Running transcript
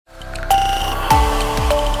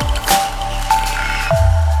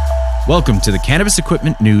Welcome to the Cannabis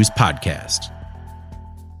Equipment News Podcast.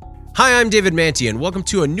 Hi, I'm David Manti, and welcome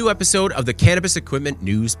to a new episode of the Cannabis Equipment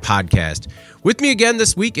News Podcast. With me again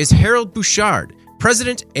this week is Harold Bouchard,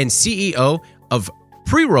 President and CEO of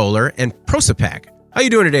Pre-Roller and Prosopac. How you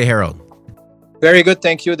doing today, Harold? Very good,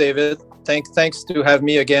 thank you, David. Thanks to have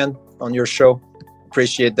me again on your show.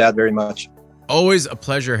 Appreciate that very much. Always a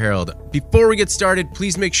pleasure, Harold. Before we get started,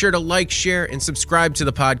 please make sure to like, share, and subscribe to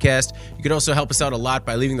the podcast. You can also help us out a lot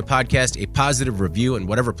by leaving the podcast a positive review on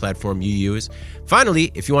whatever platform you use. Finally,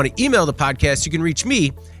 if you want to email the podcast, you can reach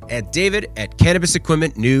me at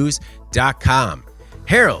david@cannabisequipmentnews.com.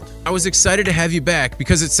 Harold, I was excited to have you back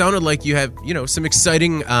because it sounded like you have, some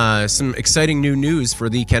exciting new news for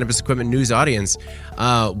the Cannabis Equipment News audience.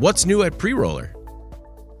 What's new at Pre-Roller?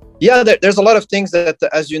 Yeah, there's a lot of things that,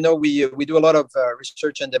 as you know, we do a lot of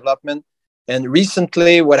research and development. And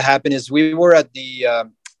recently, what happened is we were at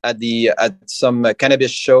some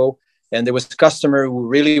cannabis show, and there was a customer who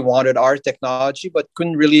really wanted our technology but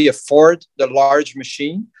couldn't really afford the large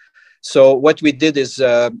machine. So what we did is,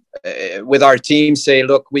 with our team, say,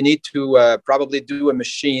 look, we need to probably do a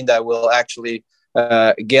machine that will actually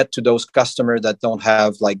get to those customers that don't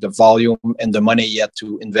have like the volume and the money yet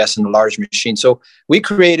to invest in a large machine. So we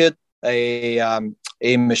created a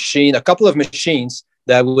machine, a couple of machines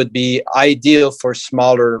that would be ideal for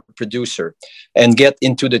smaller producer and get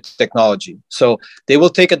into the technology. So they will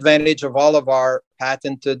take advantage of all of our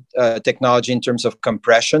patented technology in terms of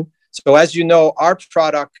compression. So as you know, our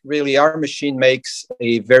product, really, our machine makes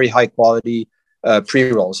a very high quality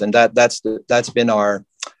pre-rolls, and that's been our,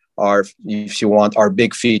 if you want, our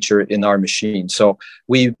big feature in our machine. So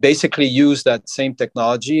we basically use that same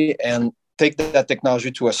technology and take that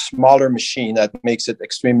technology to a smaller machine that makes it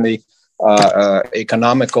extremely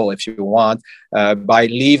economical, if you want, by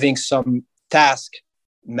leaving some task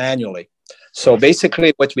manually. So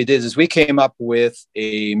basically what we did is we came up with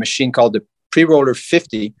a machine called the Pre-Roller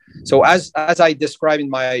 50. So as I described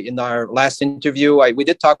in our last interview, we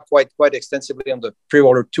did talk quite extensively on the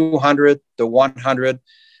Pre-Roller 200, the 100,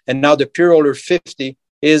 and now the Pre-Roller 50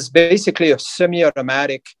 is basically a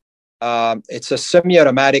semi-automatic. It's a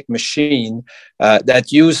semi-automatic machine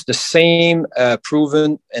that used the same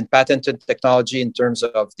proven and patented technology in terms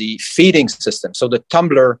of the feeding system. So the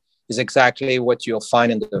tumbler is exactly what you'll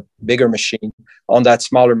find in the bigger machine on that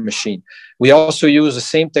smaller machine. We also use the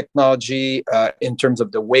same technology in terms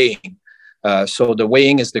of the weighing. So the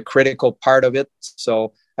weighing is the critical part of it.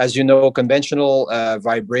 So as you know, conventional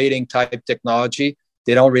vibrating type technology,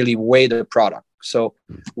 they don't really weigh the product. So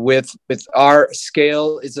with our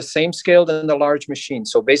scale, it's the same scale than the large machine.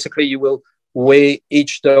 So basically you will weigh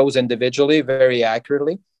each dose individually very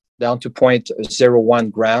accurately down to 0.01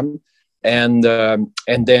 gram. And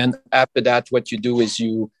then after that, what you do is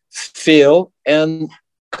you fill and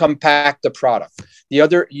compact the product. The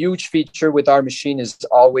other huge feature with our machine has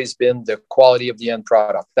always been the quality of the end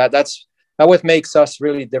product. That's what makes us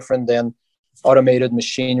really different than automated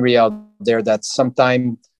machinery out there, that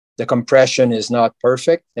sometimes the compression is not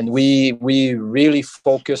perfect. And we really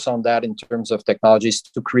focus on that in terms of technologies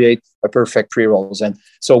to create a perfect pre-rolls. And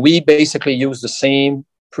so we basically use the same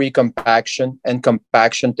pre-compaction and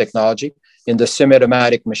compaction technology in the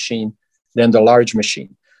semi-automatic machine than the large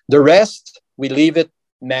machine. The rest, we leave it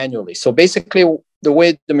manually. So basically the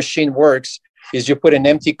way the machine works is you put an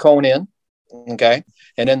empty cone in, okay?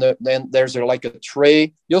 And then there's like a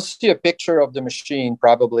tray. You'll see a picture of the machine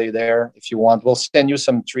probably there if you want. We'll send you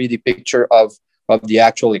some 3D picture of the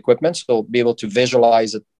actual equipment, so you'll be able to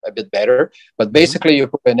visualize it a bit better. But basically you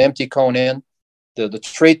put an empty cone in, the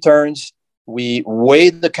tray turns, we weigh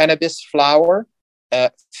the cannabis flower,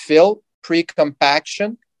 fill,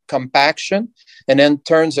 pre-compaction, compaction, and then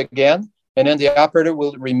turns again. And then the operator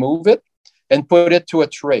will remove it and put it to a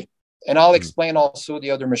tray. And I'll explain also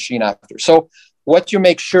the other machine after. So what you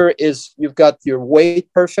make sure is you've got your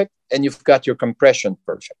weight perfect and you've got your compression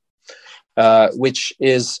perfect, which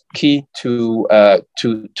is key to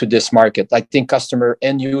this market. I think customer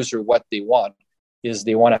end user, what they want is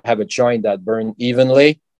they want to have a joint that burn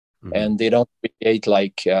evenly, and they don't create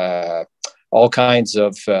like all kinds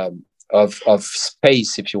of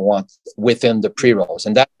space, if you want, within the pre-rolls.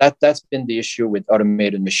 And that's been the issue with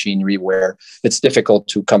automated machinery, where it's difficult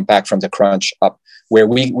to come back from the crunch up, where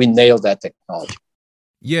we nailed that technology.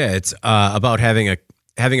 Yeah, it's about having a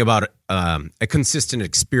consistent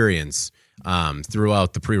experience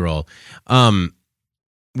throughout the pre-roll. When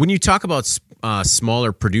you talk about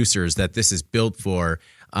smaller producers that this is built for,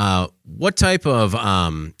 what type of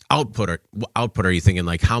output are you thinking?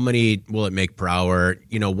 Like, how many will it make per hour?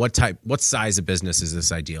 What size of business is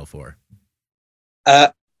this ideal for?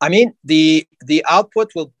 I mean, the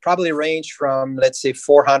output will probably range from, let's say,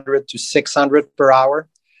 400 to 600 per hour,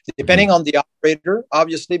 depending on the operator,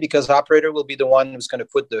 obviously, because the operator will be the one who's going to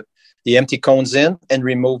put the empty cones in and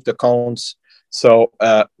remove the cones. So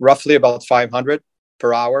roughly about 500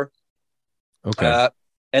 per hour. Okay.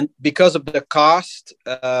 And because of the cost,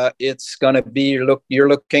 it's going to be, you're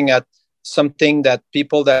looking at something that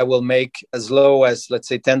people that will make as low as, let's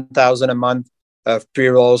say, 10,000 a month of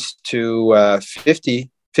pre-rolls to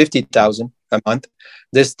 50,000 a month.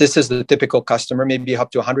 This is the typical customer, maybe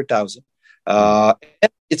up to 100,000.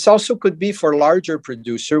 It also could be for larger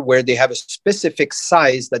producer where they have a specific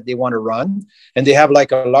size that they want to run, and they have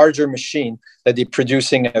like a larger machine that they're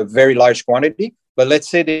producing a very large quantity. But let's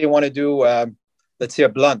say they want to do, let's say, a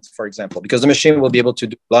blunt, for example, because the machine will be able to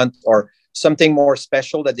do blunt or something more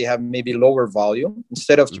special that they have maybe lower volume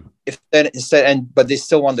but they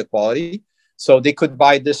still want the quality. So they could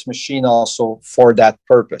buy this machine also for that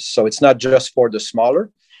purpose. So it's not just for the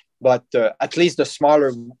smaller, but at least the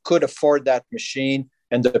smaller could afford that machine,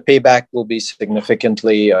 and the payback will be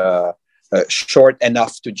significantly short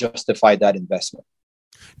enough to justify that investment.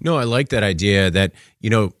 No, I like that idea that,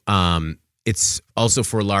 it's also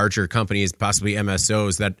for larger companies, possibly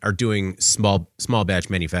MSOs that are doing small batch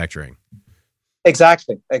manufacturing.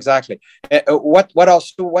 Exactly. What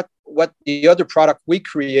the other product we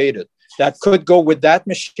created that could go with that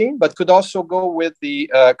machine, but could also go with the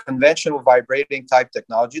conventional vibrating type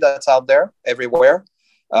technology that's out there everywhere.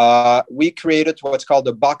 We created what's called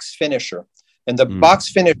the box finisher. And the box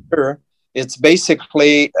finisher, it's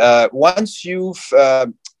basically once you've,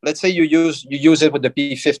 let's say you use it with the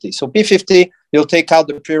P50. So P50, you'll take out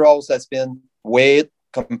the pre-rolls that's been weighed,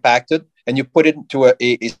 compacted, and you put it into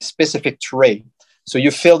a specific tray. So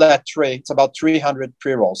you fill that tray. It's about 300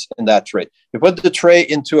 pre-rolls in that tray. You put the tray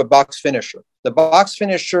into a box finisher. The box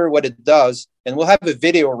finisher, what it does, and we'll have a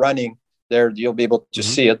video running there, you'll be able to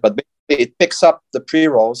see it, but basically it picks up the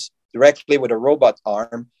pre-rolls directly with a robot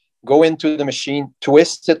arm, go into the machine,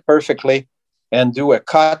 twist it perfectly, and do a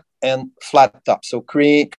cut and flat top. So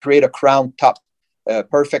create a crown top,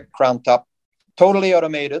 perfect crown top, totally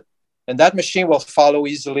automated. And that machine will follow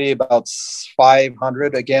easily about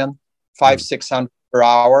 600 per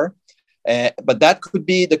hour. But that could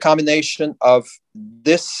be the combination of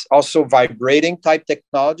this also vibrating type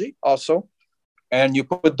technology also. And you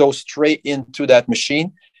put those straight into that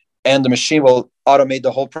machine, and the machine will automate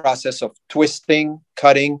the whole process of twisting,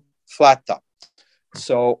 cutting, flat top.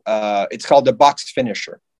 So it's called the box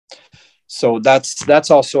finisher. So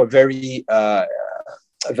that's also a very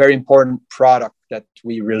important product that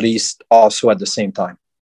we released also at the same time.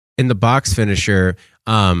 In the box finisher,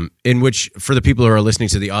 in which, for the people who are listening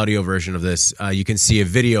to the audio version of this, you can see a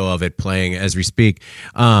video of it playing as we speak.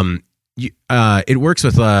 It works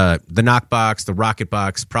with the Knockbox, the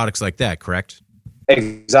Rocketbox, products like that, correct?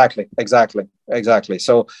 Exactly.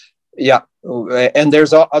 So, yeah, and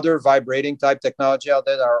there's other vibrating type technology out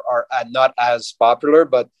there that are not as popular,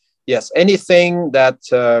 but yes, anything that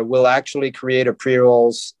will actually create a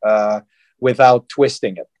pre-rolls without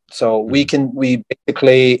twisting it. So we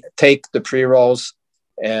basically take the pre-rolls,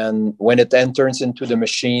 and when it enters into the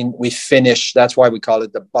machine, we finish. That's why we call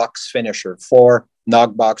it the box finisher for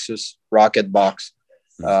Knockboxes, Rocketbox.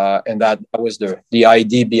 And that was the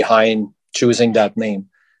idea behind choosing that name.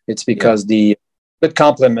 It's because the good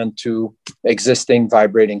complement to existing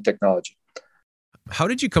vibrating technology. How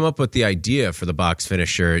did you come up with the idea for the box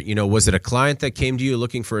finisher? Was it a client that came to you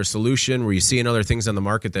looking for a solution? Were you seeing other things on the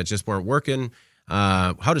market that just weren't working?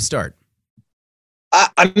 How to start?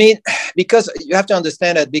 I mean, because you have to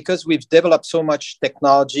understand that because we've developed so much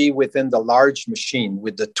technology within the large machine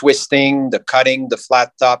with the twisting, the cutting, the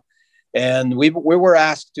flat top, and we were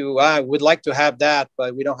asked to, we'd like to have that,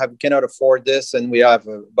 but we cannot afford this, and we have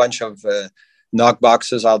a bunch of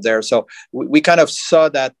Knockboxes out there. So we kind of saw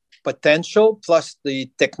that potential, plus the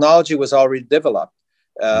technology was already developed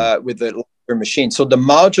with the larger machine. So the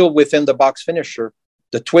module within the box finisher,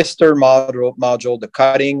 the twister module, the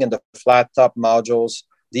cutting and the flat top modules,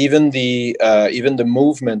 even the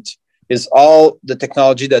movement is all the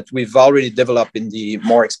technology that we've already developed in the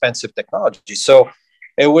more expensive technology. So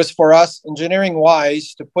it was for us, engineering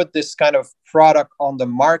wise, to put this kind of product on the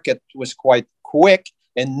market was quite quick,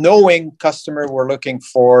 and knowing customer were looking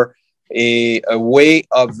for a way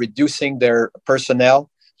of reducing their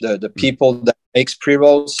personnel, the people that makes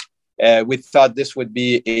pre-rolls. We thought this would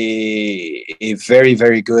be a very,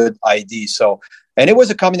 very good idea. So, and it was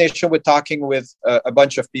a combination with talking with a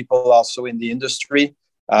bunch of people also in the industry,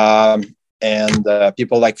 and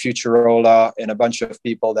people like Futurola and a bunch of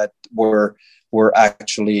people that were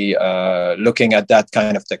actually looking at that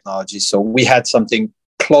kind of technology. So we had something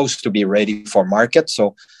close to be ready for market.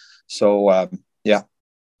 So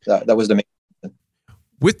that was the main.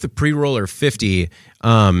 With the pre-roller 50,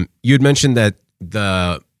 you had mentioned that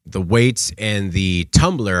the weights and the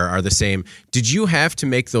tumbler are the same. Did you have to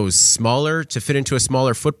make those smaller to fit into a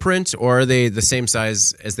smaller footprint, or are they the same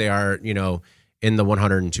size as they are, in the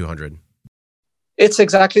 100 and 200? It's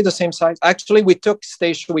exactly the same size. Actually, we took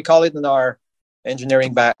station, we call it in our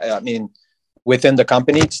engineering within the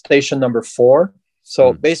company, it's station number 4.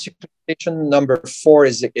 So basically, station number 4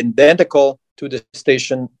 is identical to the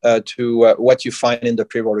station to what you find in the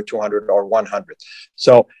pre-roller 200 or 100.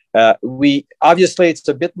 So we obviously it's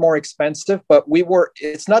a bit more expensive, but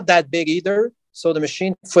it's not that big either. So the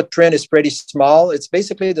machine footprint is pretty small. It's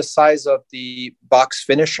basically the size of the box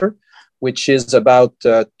finisher, which is about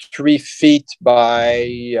 3 feet by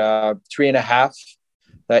 3.5.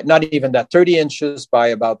 Not even that, 30 inches by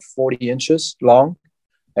about 40 inches long.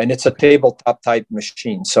 And it's a tabletop type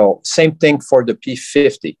machine. So same thing for the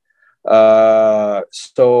P50.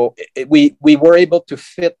 We were able to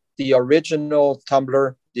fit the original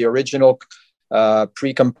tumbler, the original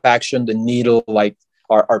pre-compaction, the needle, like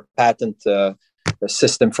our patent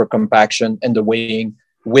system for compaction, and the weighing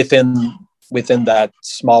within that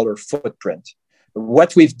smaller footprint.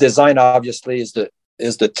 What we've designed, obviously, is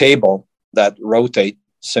the table that rotate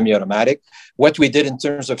semi-automatic. What we did in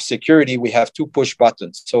terms of security, we have 2 push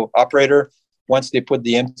buttons. So operator, once they put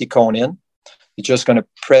the empty cone in, you're just going to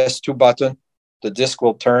press 2 buttons. The disc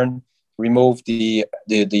will turn, remove the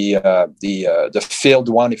filled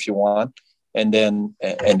one if you want, and then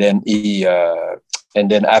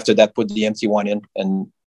after that, put the empty one in,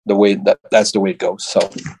 and that's the way it goes. So,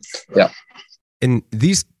 yeah. And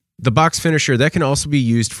the box finisher that can also be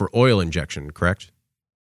used for oil injection, correct?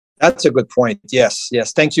 That's a good point. Yes.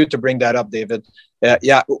 Thank you to bring that up, David.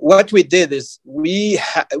 What we did is we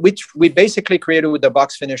basically created with the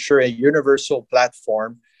box finisher a universal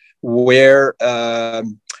platform where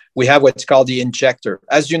we have what's called the injector.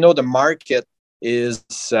 As you know, the market is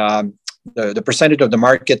the percentage of the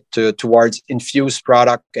market towards infused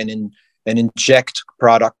product and inject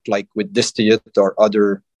product, like with distillate or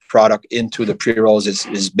other product into the pre-rolls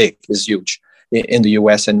is big, is huge in the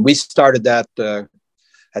US. And we started that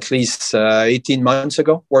at least 18 months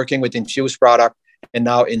ago, working with infused product and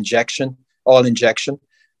now oil injection.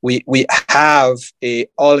 We have a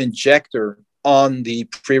oil injector on the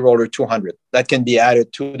pre-roller 200 that can be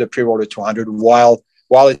added to the pre-roller 200 while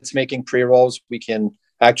it's making pre-rolls. We can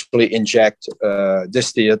actually inject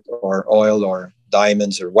distillate or oil or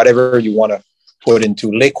diamonds or whatever you want to put into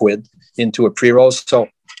liquid into a pre-roll. So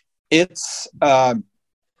it's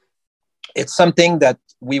something that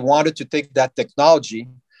we wanted to take that technology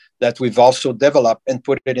that we've also developed and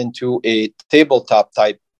put it into a tabletop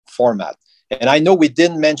type format. And I know we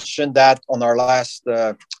didn't mention that on our last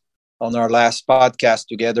podcast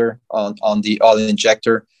together on the oil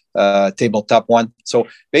injector tabletop one. So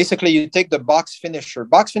basically, you take the box finisher.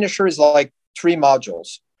 Box finisher is like 3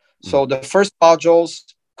 modules. So the first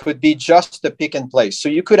modules could be just the pick and place. So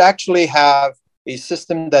you could actually have a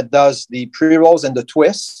system that does the pre-rolls and the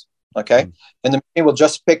twists. Okay. And the machine will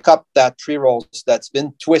just pick up that pre-rolls that's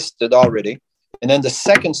been twisted already. And then the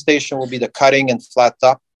second station will be the cutting and flat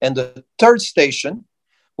top. And the third station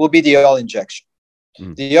will be the oil injection.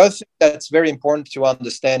 The other thing that's very important to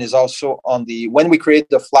understand is also when we create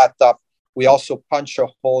the flat top, we also punch a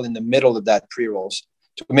hole in the middle of that pre-rolls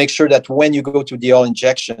to make sure that when you go to the oil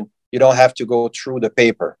injection, you don't have to go through the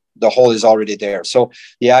paper. The hole is already there. So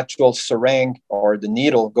the actual syringe or the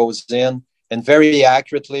needle goes in, and very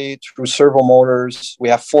accurately through servo motors. We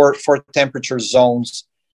have four temperature zones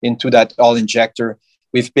into that oil injector.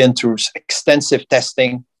 We've been through extensive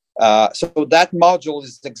testing. So that module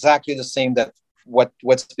is exactly the same that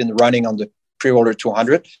what's been running on the pre-roller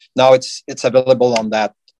 200. Now it's available on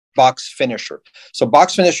that box finisher. So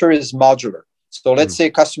box finisher is modular. So let's say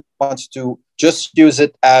a customer wants to just use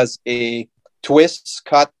it as a twist,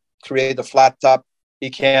 cut, create a flat top. He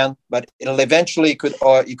can, but it'll eventually you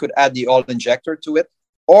could add the oil injector to it,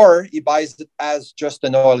 or he buys it as just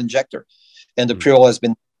an oil injector, and the pre-roll has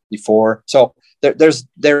been before. So there's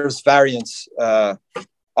variants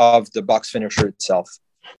of the box finisher itself.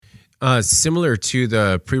 Similar to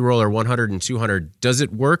the pre-roller 100 and 200, does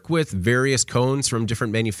it work with various cones from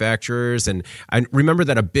different manufacturers? And I remember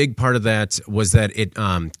that a big part of that was that it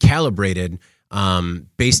calibrated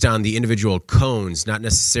based on the individual cones, not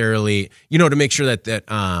necessarily, to make sure that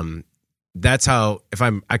that's how.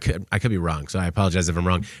 I could be wrong, so I apologize if I'm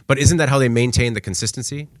wrong. But isn't that how they maintain the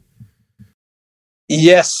consistency?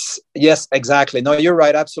 Yes, exactly. No, you're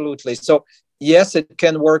right, absolutely. So yes, it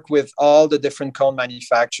can work with all the different cone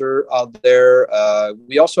manufacturer out there.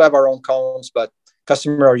 We also have our own cones, but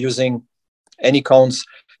customers are using any cones,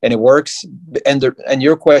 and it works. And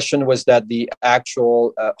your question was that the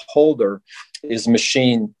actual holder is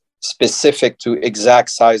machine specific to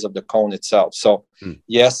exact size of the cone itself. So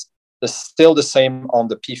yes, it's still the same on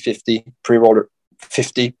the P50 pre-roller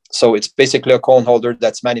 50. So it's basically a cone holder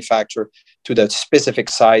that's manufactured to the specific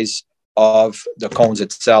size of the cones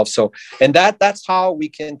itself. So, and that's how we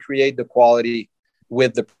can create the quality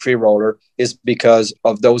with the pre-roller, is because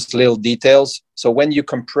of those little details. So when you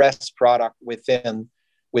compress product within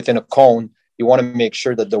a cone, you want to make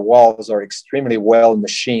sure that the walls are extremely well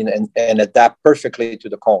machined and adapt perfectly to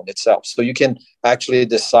the cone itself. So you can actually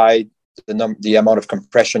decide the amount of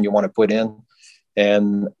compression you want to put in.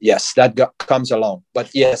 And yes, that comes along.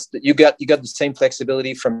 But yes, you got the same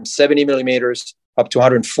flexibility from 70 millimeters up to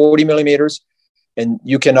 140 millimeters. And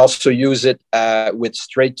you can also use it with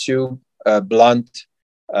straight tube, blunt,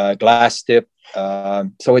 glass tip.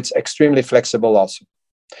 So it's extremely flexible also.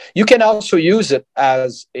 You can also use it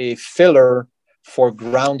as a filler for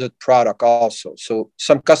grounded product also. So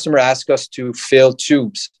some customer ask us to fill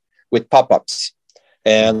tubes with pop-ups.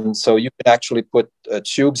 And so you can actually put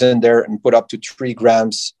tubes in there and put up to 3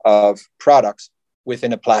 grams of products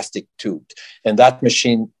within a plastic tube. And that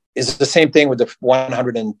machine is the same thing with the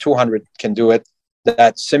 100 and 200 can do it.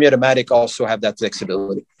 That semi-automatic also have that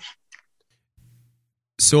flexibility.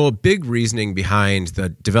 So a big reasoning behind the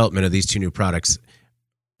development of these two new products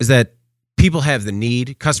is that people have the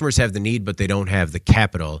need, customers have the need, but they don't have the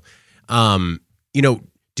capital.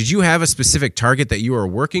 Did you have a specific target that you were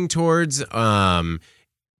working towards,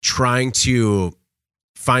 trying to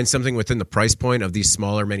find something within the price point of these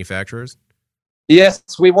smaller manufacturers? Yes,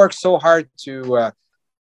 we worked so hard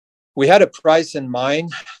we had a price in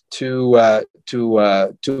mind to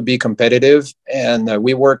be competitive, and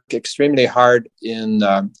we worked extremely hard in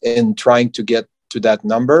trying to get to that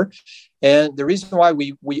number. And the reason why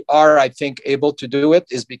we are, I think, able to do it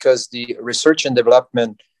is because the research and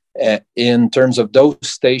development in terms of those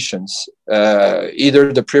stations,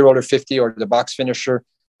 either the pre-roller 50 or the box finisher,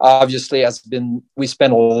 obviously we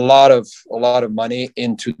spent a lot of money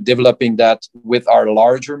into developing that with our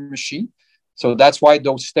larger machine. So that's why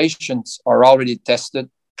those stations are already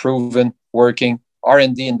tested, proven, working.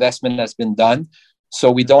 R&D investment has been done.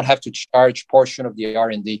 So we don't have to charge portion of the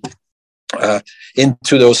R&D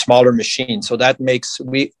into those smaller machines. So that makes,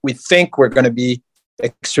 we think we're going to be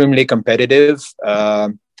extremely competitive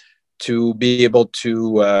to be able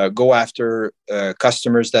to go after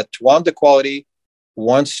customers that want the quality,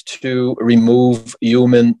 wants to remove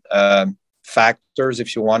human factors,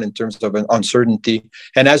 if you want, in terms of an uncertainty.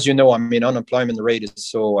 And as you know, I mean, unemployment rate is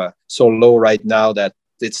so low right now that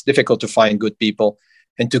it's difficult to find good people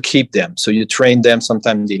and to keep them. So you train them,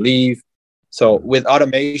 sometimes they leave. So with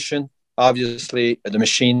automation, obviously the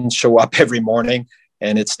machines show up every morning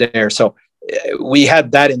and it's there. So we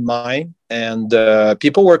had that in mind, and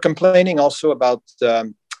people were complaining also about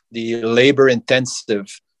the labor intensive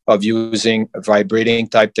of using vibrating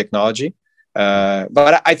type technology.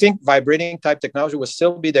 But I think vibrating type technology will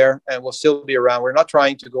still be there and will still be around. We're not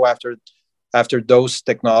trying to go after those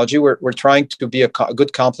technology. We're trying to be a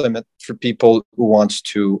good complement for people who wants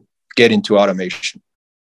to get into automation.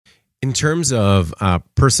 In terms of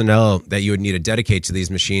personnel that you would need to dedicate to these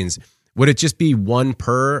machines, would it just be one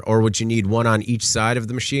per, or would you need one on each side of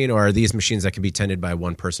the machine, or are these machines that can be tended by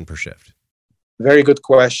one person per shift? Very good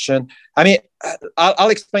question. I mean, I'll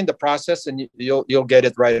explain the process and you'll get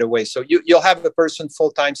it right away. So you'll have the person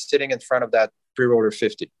full-time sitting in front of that pre-roller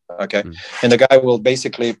 50, okay? And the guy will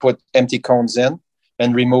basically put empty cones in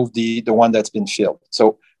and remove the one that's been filled.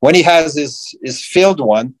 So when he has his filled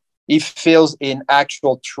one, he fills in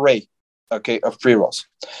actual tray, okay, of pre-rolls.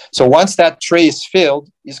 So once that tray is filled,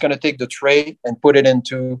 he's going to take the tray and put it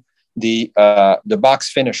into the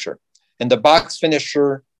box finisher. And the box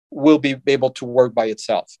finisher will be able to work by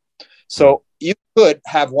itself. So you could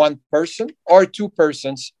have one person or two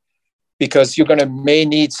persons, because you're may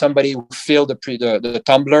need somebody who fill the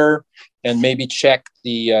tumbler and maybe check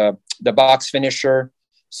the box finisher.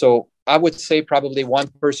 So I would say probably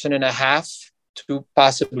 1.5 persons to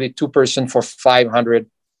possibly 2 persons for 500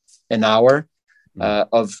 an hour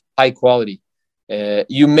of high quality.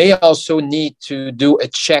 You may also need to do a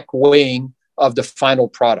check weighing of the final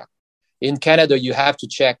product. In Canada, you have to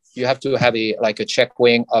have a check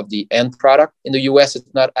weighing of the end product. In the US,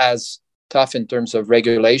 it's not as tough in terms of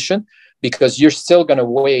regulation, because you're still going to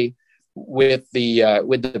weigh with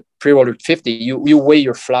the pre-roller 50. You weigh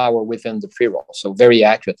your flour within the pre-roll, so very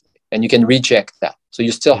accurately, and you can reject that. So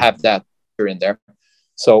you still have that in there.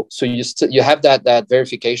 So you have that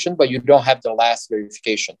verification, but you don't have the last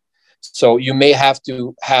verification. So you may have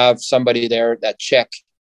to have somebody there that check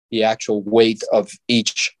the actual weight of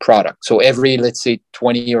each product. So every, let's say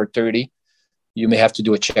 20 or 30, you may have to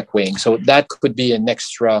do a check weighing. So that could be an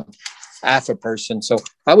extra half a person. So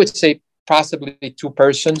I would say possibly 2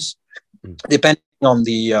 persons, depending on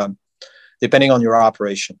your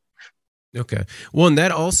operation. Okay. Well, and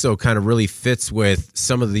that also kind of really fits with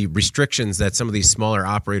some of the restrictions that some of these smaller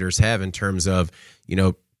operators have in terms of,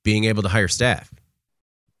 being able to hire staff.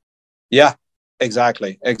 Yeah,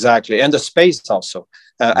 exactly. And the space also.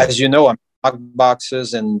 As you know,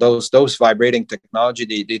 boxes and those vibrating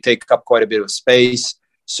technology, they take up quite a bit of space.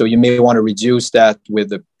 So you may want to reduce that with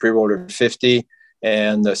the Pre-Roller 50.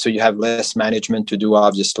 And so you have less management to do,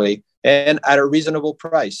 obviously, and at a reasonable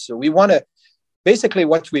price. So basically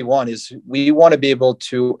what we want to be able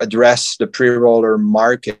to address the pre-roller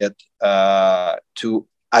market at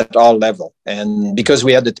all level. And because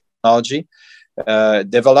we have the technology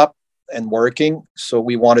developed and working, so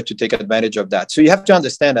we wanted to take advantage of that. So you have to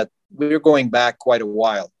understand that we're going back quite a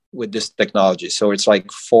while with this technology. So it's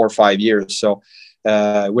like 4 or 5 years. So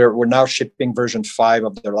we're now shipping version 5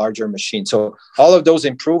 of the larger machine. So all of those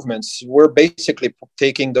improvements, we're basically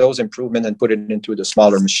taking those improvements and put it into the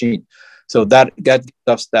smaller machine. So that gives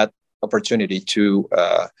us that opportunity to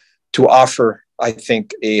offer, I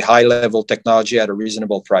think, a high level technology at a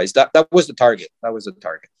reasonable price. That was the target.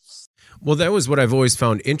 Well, that was what I've always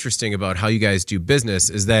found interesting about how you guys do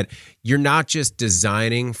business, is that you're not just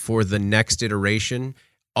designing for the next iteration.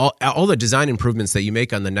 All the design improvements that you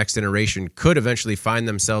make on the next iteration could eventually find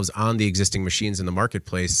themselves on the existing machines in the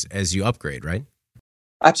marketplace as you upgrade, right?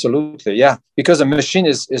 Absolutely, yeah. Because a machine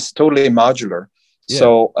is totally modular. Yeah.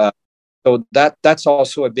 So that's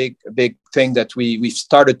also a big thing that we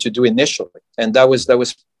started to do initially, and that was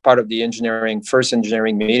part of the first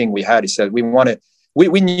engineering meeting we had. He said we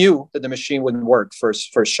knew that the machine wouldn't work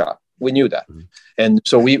first shot. We knew that, and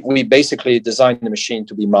so we basically designed the machine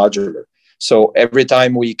to be modular. So every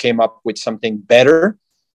time we came up with something better,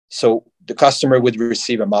 so the customer would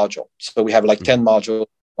receive a module. So we have like 10 modules,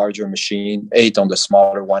 larger machine, 8 on the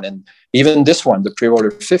smaller one, and even this one, the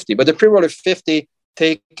Pre-Roller 50. But the Pre-Roller 50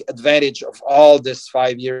 take advantage of all this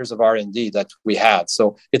 5 years of R&D that we had.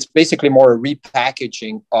 So it's basically more a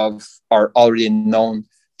repackaging of our already known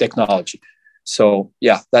technology. So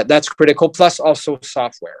yeah, that's critical. Plus also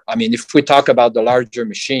software. I mean, if we talk about the larger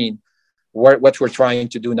machine, what we're trying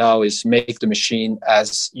to do now is make the machine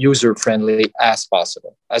as user-friendly as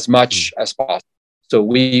possible, as much as possible. So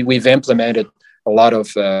we've implemented a lot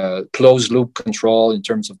of closed-loop control in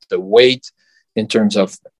terms of the weight, in terms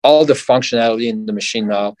of all the functionality in the machine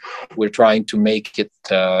now. We're trying to make it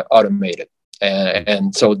automated.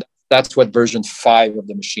 And so that's what version 5 of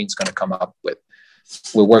the machine is going to come up with.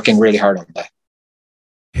 We're working really hard on that.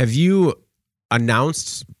 Have you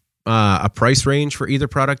announced a price range for either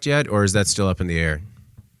product yet, or is that still up in the air?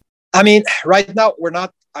 I mean, right now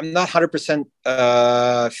I'm not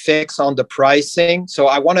 100% fixed on the pricing. So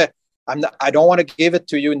I don't want to give it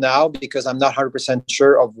to you now because I'm not 100%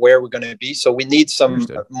 sure of where we're going to be. So we need some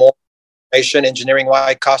more information,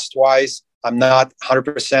 engineering-wise, cost-wise. I'm not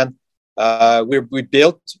 100%. We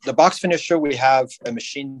built the box finisher. We have a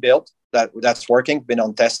machine built that's working, been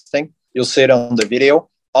on testing. You'll see it on the video.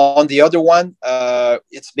 On the other one,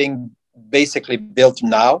 it's being basically built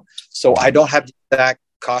now. So I don't have the exact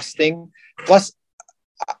costing. Plus,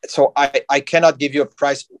 so I cannot give you a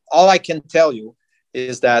price. All I can tell you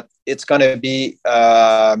is that it's going to be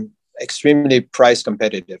extremely price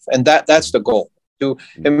competitive. And that's the goal.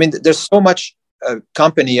 I mean, there's so much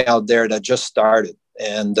company out there that just started,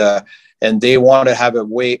 and they want to have a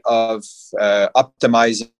way of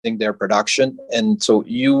optimizing their production. And so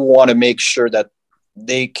you want to make sure that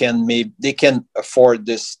they can afford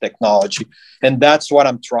this technology. And that's what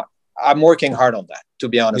I'm working hard on that, to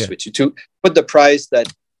be honest with you, to put the price that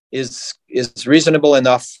is reasonable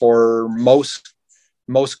enough for most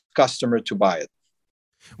customer to buy it.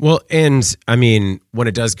 Well, and I mean, when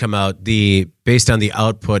it does come out, based on the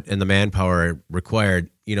output and the manpower required,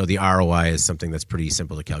 the ROI is something that's pretty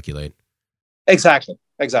simple to calculate. Exactly.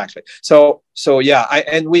 So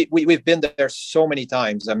yeah, we've been there so many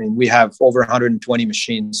times. I mean, we have over 120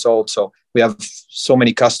 machines sold, so we have so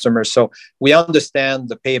many customers. So we understand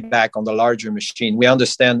the payback on the larger machine. We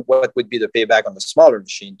understand what would be the payback on the smaller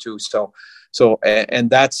machine too. So and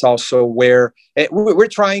that's also where we're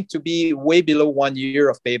trying to be way below 1 year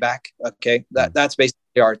of payback. Okay, that's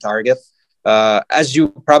basically our target. As you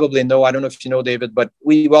probably know, I don't know if you know, David, but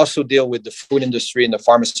we also deal with the food industry and the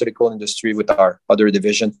pharmaceutical industry with our other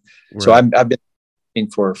division. Right. So I've been in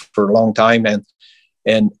for a long time,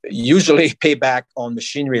 And usually payback on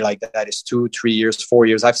machinery like that is 2, 3 years, 4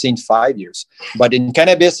 years. I've seen 5 years. But in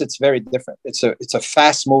cannabis, it's very different. It's a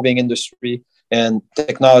fast moving industry, and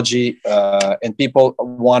technology, and people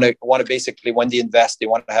want to basically, when they invest, they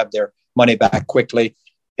want to have their money back quickly.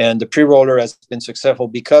 And the pre-roller has been successful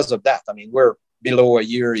because of that. I mean, we're below a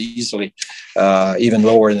year easily, even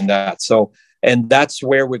lower than that. So, and that's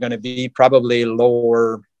where we're going to be, probably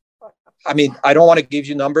lower. I mean, I don't want to give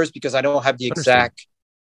you numbers because I don't have the exact.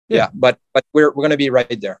 Yeah, but we're going to be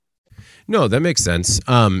right there. No, that makes sense.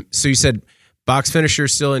 So you said box finisher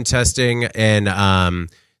still in testing, and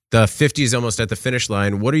the 50 is almost at the finish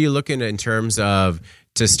line. What are you looking at in terms of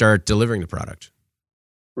to start delivering the product?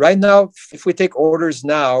 Right now, if we take orders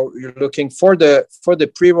now, you're looking for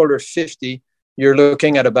the pre-roller 50. You're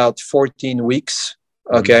looking at about 14 weeks.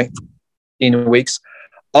 Okay, 14 weeks.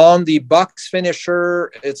 On the box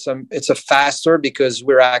finisher, it's a faster because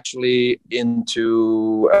we're actually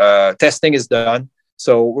into testing is done.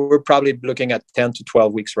 So we're probably looking at 10 to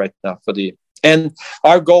 12 weeks right now and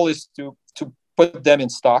our goal is to put them in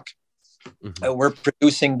stock. We're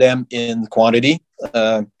producing them in quantity,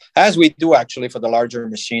 as we do actually for the larger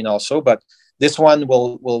machine also. But this one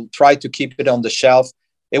we'll try to keep it on the shelf.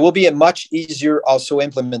 It will be a much easier also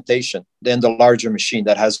implementation than the larger machine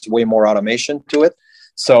that has way more automation to it.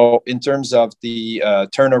 So in terms of the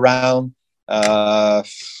turnaround,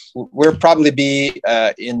 we'll probably be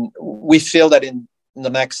we feel that in the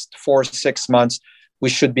next 4 to 6 months, we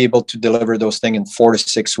should be able to deliver those things in 4 to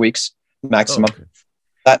 6 weeks maximum. Oh,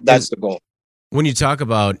 okay. That's the goal. When you talk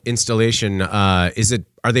about installation, are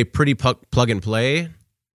they pretty plug and play?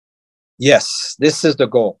 Yes, this is the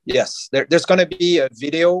goal. Yes, there's going to be a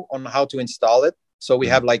video on how to install it. So we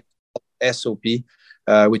have like SOP,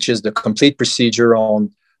 which is the complete procedure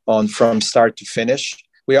on from start to finish.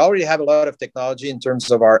 We already have a lot of technology in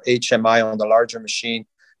terms of our HMI on the larger machine,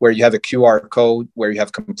 where you have a QR code, where you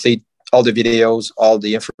have complete all the videos, all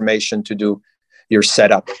the information to do your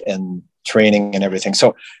setup and training and everything.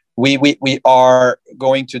 So we are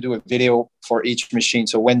going to do a video for each machine.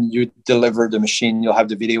 So when you deliver the machine, you'll have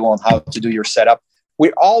the video on how to do your setup.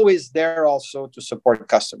 We're always there also to support the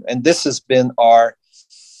customer. And this has been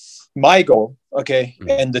my goal, okay,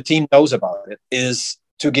 and the team knows about it, is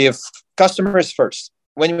to give customers first.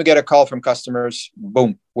 When we get a call from customers,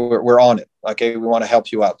 boom, we're on it. Okay, we want to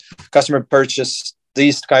help you out. Customer purchase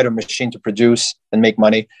these kind of machine to produce and make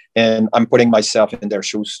money, and I'm putting myself in their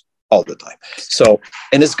shoes all the time. So,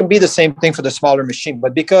 and it's going to be the same thing for the smaller machine,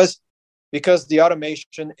 but because the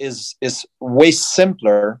automation is way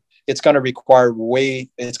simpler, it's going to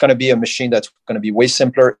be a machine that's going to be way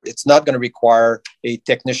simpler. It's not going to require a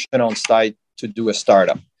technician on site to do a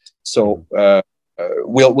startup. So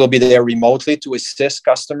we'll be there remotely to assist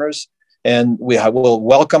customers, and we'll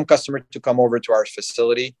welcome customers to come over to our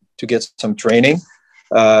facility to get some training.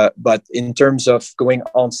 But in terms of going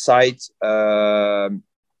on site,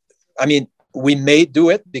 I mean, we may do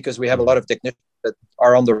it because we have a lot of technicians that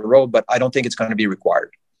are on the road, but I don't think it's going to be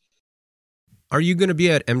required. Are you going to be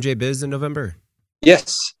at MJ Biz in November?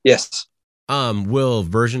 Yes. Will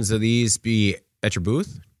versions of these be at your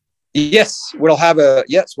booth? Yes, we'll have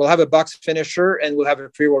a box finisher, and we'll have a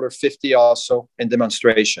pre-roller 50 also in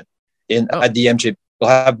demonstration at the MJ. We'll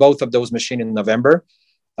have both of those machines in November.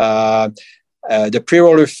 The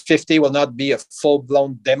pre-roller 50 will not be a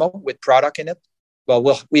full-blown demo with product in it. But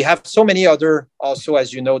we have so many other also,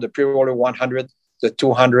 as you know, the pre-roller 100, the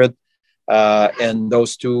 200, and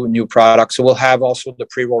those two new products. So we'll have also the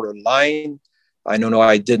pre-roller line. I don't know,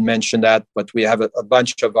 I did mention that, but we have a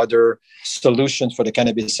bunch of other solutions for the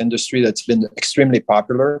cannabis industry that's been extremely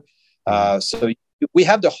popular. So we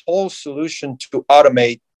have the whole solution to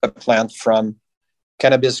automate a plant from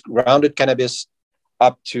grounded cannabis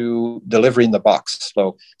up to delivery in the box.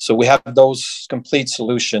 So we have those complete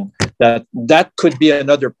solution that could be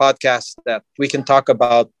another podcast that we can talk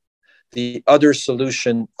about the other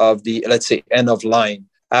solution of the, let's say, end of line.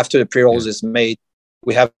 After the pre-rolls is made,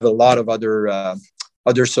 we have a lot of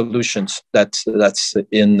other solutions that's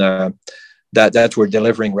in that we're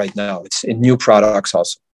delivering right now. It's in new products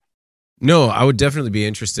also. No, I would definitely be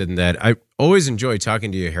interested in that. I always enjoy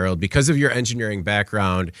talking to you, Harold, because of your engineering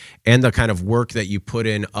background and the kind of work that you put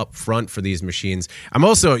in up front for these machines. I'm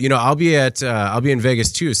also, I'll be in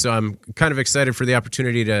Vegas too, so I'm kind of excited for the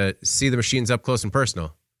opportunity to see the machines up close and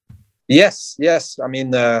personal. Yes. I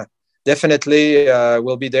mean, definitely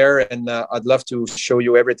we'll be there, and I'd love to show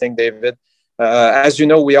you everything, David. As you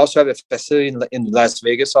know, we also have a facility in Las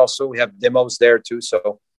Vegas. Also, we have demos there too.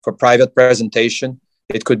 So for private presentation,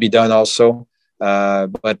 it could be done also.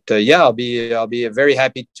 Yeah, I'll be very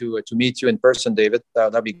happy to meet you in person, David.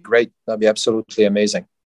 That'd be great. That'd be absolutely amazing.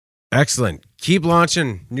 Excellent. Keep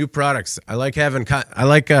launching new products. I like having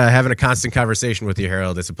a constant conversation with you,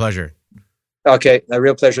 Harold. It's a pleasure. Okay, a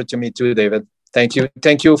real pleasure to me too, David. Thank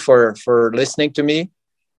you for listening to me.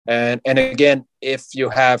 And again, if you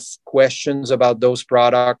have questions about those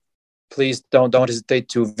products, please don't hesitate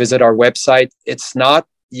to visit our website. It's not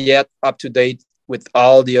yet up to date with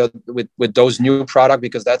all the with those new products,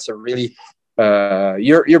 because that's a really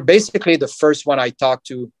you're basically the first one I talked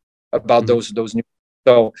to about those new.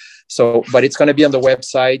 But it's going to be on the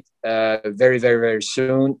website very, very, very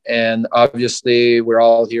soon. And obviously, we're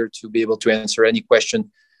all here to be able to answer any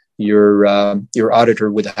question your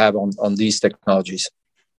auditor would have on these technologies.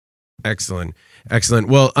 Excellent.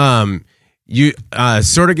 Well, you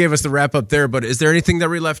sort of gave us the wrap up there, but is there anything that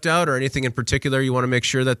we left out, or anything in particular you want to make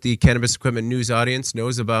sure that the Cannabis Equipment News audience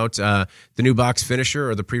knows about the new box finisher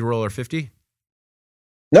or the pre-roller 50?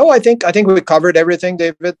 No, I think we covered everything,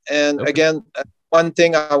 David. And Again, one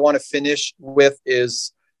thing I want to finish with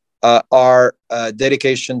is our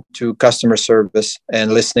dedication to customer service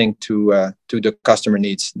and listening to the customer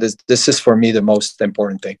needs. This is for me the most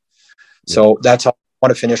important thing. So that's how I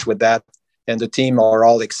want to finish with that. And the team are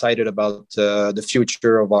all excited about the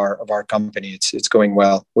future of our company. It's going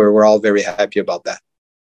well. We're all very happy about that.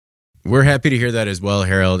 We're happy to hear that as well,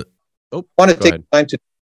 Harold. I want to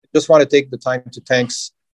take the time to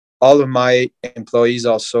thanks all of my employees,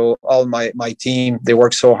 also all my team. They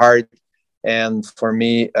work so hard, and for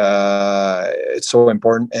me, it's so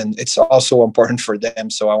important, and it's also important for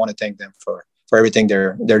them. So I want to thank them for everything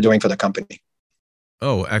they're doing for the company.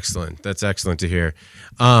 Oh, excellent! That's excellent to hear.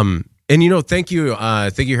 And thank you,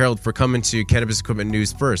 Harold, for coming to Cannabis Equipment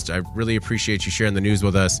News first. I really appreciate you sharing the news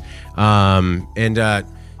with us, and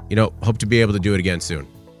hope to be able to do it again soon.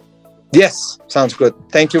 Yes, sounds good.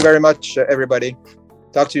 Thank you very much, everybody.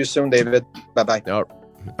 Talk to you soon, David. Bye-bye.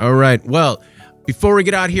 All right. Well, before we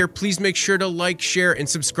get out here, please make sure to like, share, and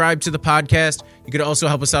subscribe to the podcast. You could also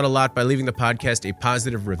help us out a lot by leaving the podcast a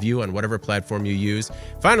positive review on whatever platform you use.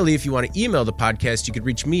 Finally, if you want to email the podcast, you could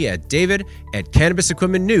reach me at David@Cannabis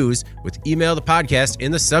Equipment News with email the podcast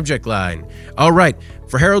in the subject line. All right.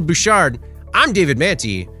 For Harold Bouchard, I'm David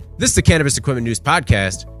Mantey. This is the Cannabis Equipment News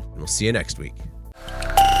podcast, and we'll see you next week.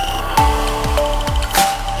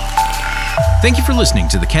 Thank you for listening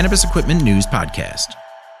to the Cannabis Equipment News podcast.